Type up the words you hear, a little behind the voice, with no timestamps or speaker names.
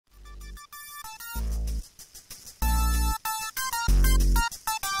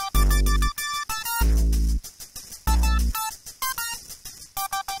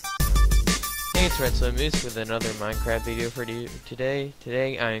Redstone Moose with another Minecraft video for you today.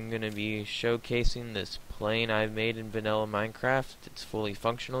 Today I'm going to be showcasing this plane I've made in vanilla Minecraft. It's fully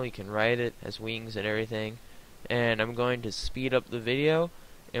functional, you can ride it, has wings and everything. And I'm going to speed up the video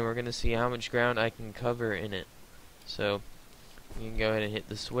and we're going to see how much ground I can cover in it. So you can go ahead and hit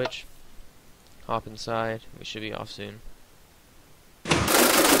the switch, hop inside, we should be off soon.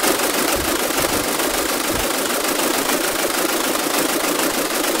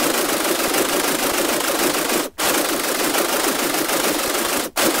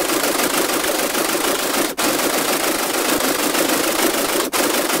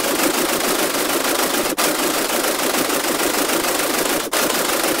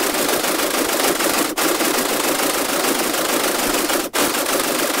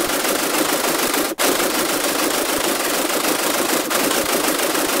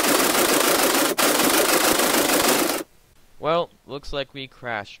 Well, looks like we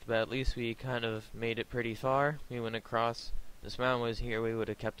crashed, but at least we kind of made it pretty far. We went across. This mountain was here, we would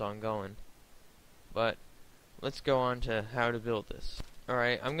have kept on going. But let's go on to how to build this.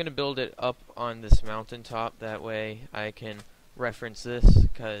 Alright, I'm going to build it up on this mountaintop. That way I can reference this,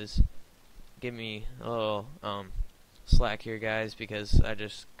 because give me a little slack here, guys, because I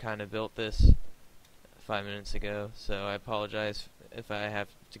just kind of built this 5 minutes ago. So I apologize if I have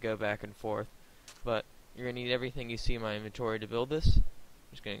to go back and forth. But you're going to need everything you see in my inventory to build this. I'm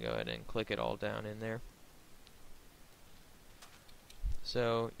just going to go ahead and click it all down in there.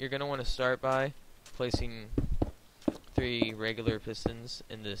 So you're going to want to start by placing 3 regular pistons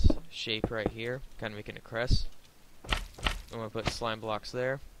in this shape right here, kind of making a crest. I'm going to put slime blocks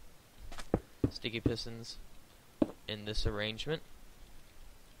there, sticky pistons in this arrangement.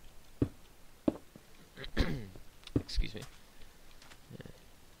 Excuse me.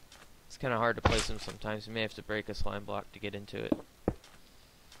 It's kind of hard to place them sometimes. You may have to break a slime block to get into it.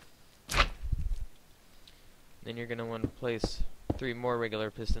 Then you're going to want to place 3 more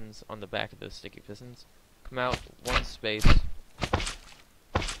regular pistons on the back of those sticky pistons. Come out 1 space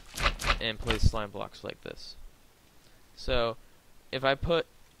and place slime blocks like this. So if I put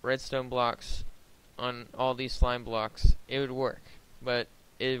redstone blocks on all these slime blocks, it would work, but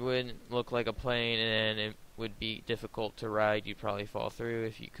it wouldn't look like a plane and it would be difficult to ride. You'd probably fall through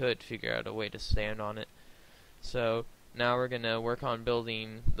if you could figure out a way to stand on it. So now we're going to work on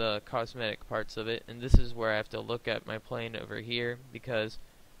building the cosmetic parts of it, and this is where I have to look at my plane over here, because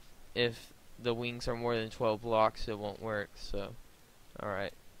if the wings are more than 12 blocks it won't work. So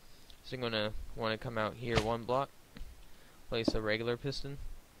alright, so I'm going to want to come out here 1 block, place a regular piston,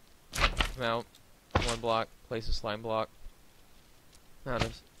 come out 1 block, place a slime block, out a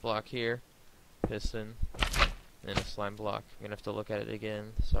block here, piston, and a slime block. I'm going to have to look at it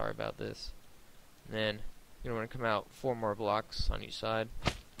again, sorry about this. And then you're going to want to come out 4 more blocks on each side.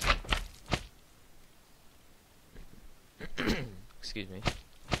 Excuse me.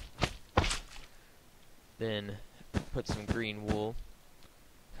 Then put some green wool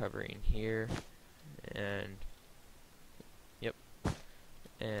covering here, and yep,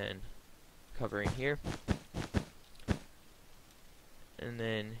 and covering here. And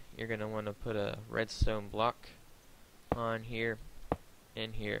then you're going to want to put a redstone block on here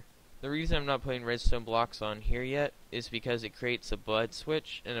and here. The reason I'm not putting redstone blocks on here yet is because it creates a bud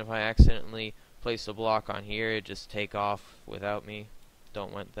switch, and if I accidentally place a block on here, it just take off without me.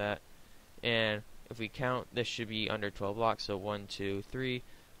 Don't want that. And if we count, this should be under 12 blocks, so 1, 2, 3,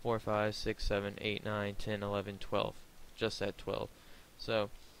 4, 5, 6, 7, 8, 9, 10, 11, 12. Just at 12. So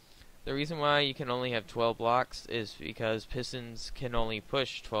the reason why you can only have 12 blocks is because pistons can only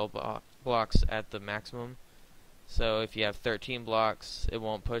push 12 blocks at the maximum. So if you have 13 blocks, it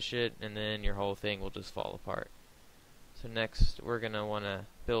won't push it, and then your whole thing will just fall apart. So next, we're going to want to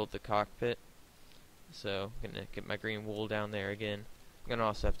build the cockpit. So I'm going to get my green wool down there again. I'm going to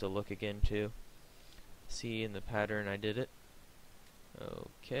also have to look again too. See in the pattern I did it.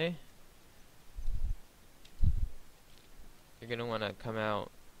 Okay. You're going to want to come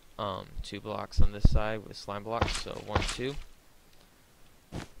out 2 blocks on this side with slime blocks, so 1, 2,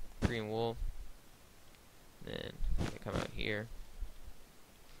 green wool, then come out here.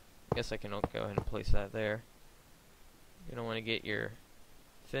 I guess I can go ahead and place that there. You're going to want to get your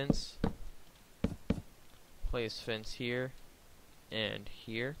fence, place fence here and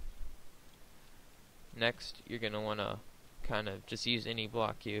here. Next, you're going to want to kind of just use any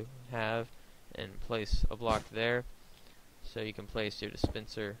block you have and place a block there. So you can place your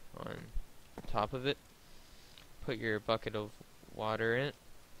dispenser on top of it. Put your bucket of water in it,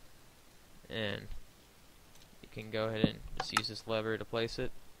 and you can go ahead and just use this lever to place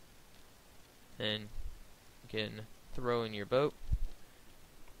it. And you can throw in your boat,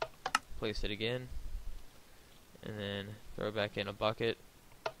 place it again, and then throw it back in a bucket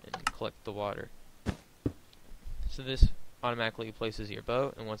and collect the water. So this automatically places your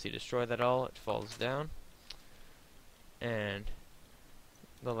boat, and once you destroy that all, it falls down. And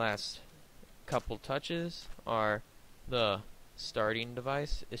the last couple touches are the starting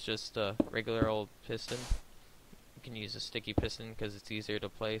device. It's just a regular old piston. You can use a sticky piston because it's easier to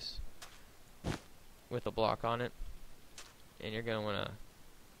place with a block on it. And you're going to want to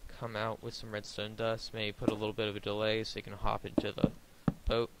come out with some redstone dust, maybe put a little bit of a delay so you can hop into the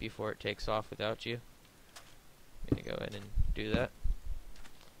boat before it takes off without you. I'm going to go ahead and do that.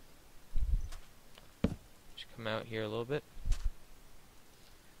 Just come out here a little bit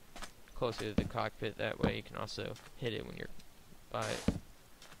closer to the cockpit, that way you can also hit it when you're by it.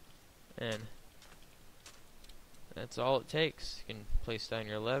 And that's all it takes. You can place down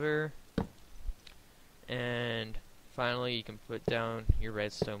your lever, and finally you can put down your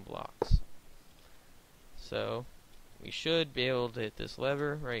redstone blocks. So we should be able to hit this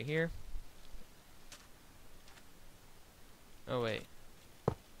lever right here. Oh wait,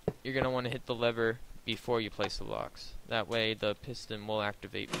 you're going to want to hit the lever before you place the blocks. That way the piston will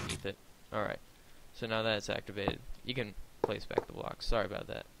activate beneath it. Alright, so now that it's activated, you can place back the blocks. Sorry about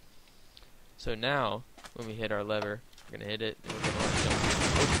that. So now, when we hit our lever, we're going to hit it, and we're going to want to jump.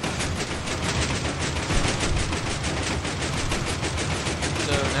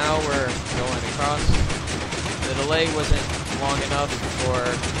 So now we're going across. The delay wasn't long enough for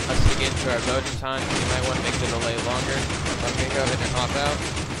us to get into our boat in time. You might want to make the delay longer. I'm going to go ahead and hop out.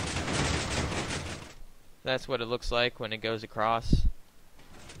 That's what it looks like when it goes across.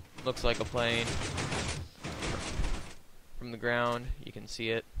 Looks like a plane. From the ground, you can see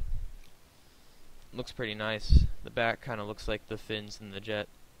it. Looks pretty nice. The back kind of looks like the fins in the jet.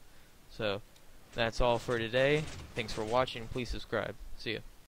 So, that's all for today. Thanks for watching. Please subscribe. See ya.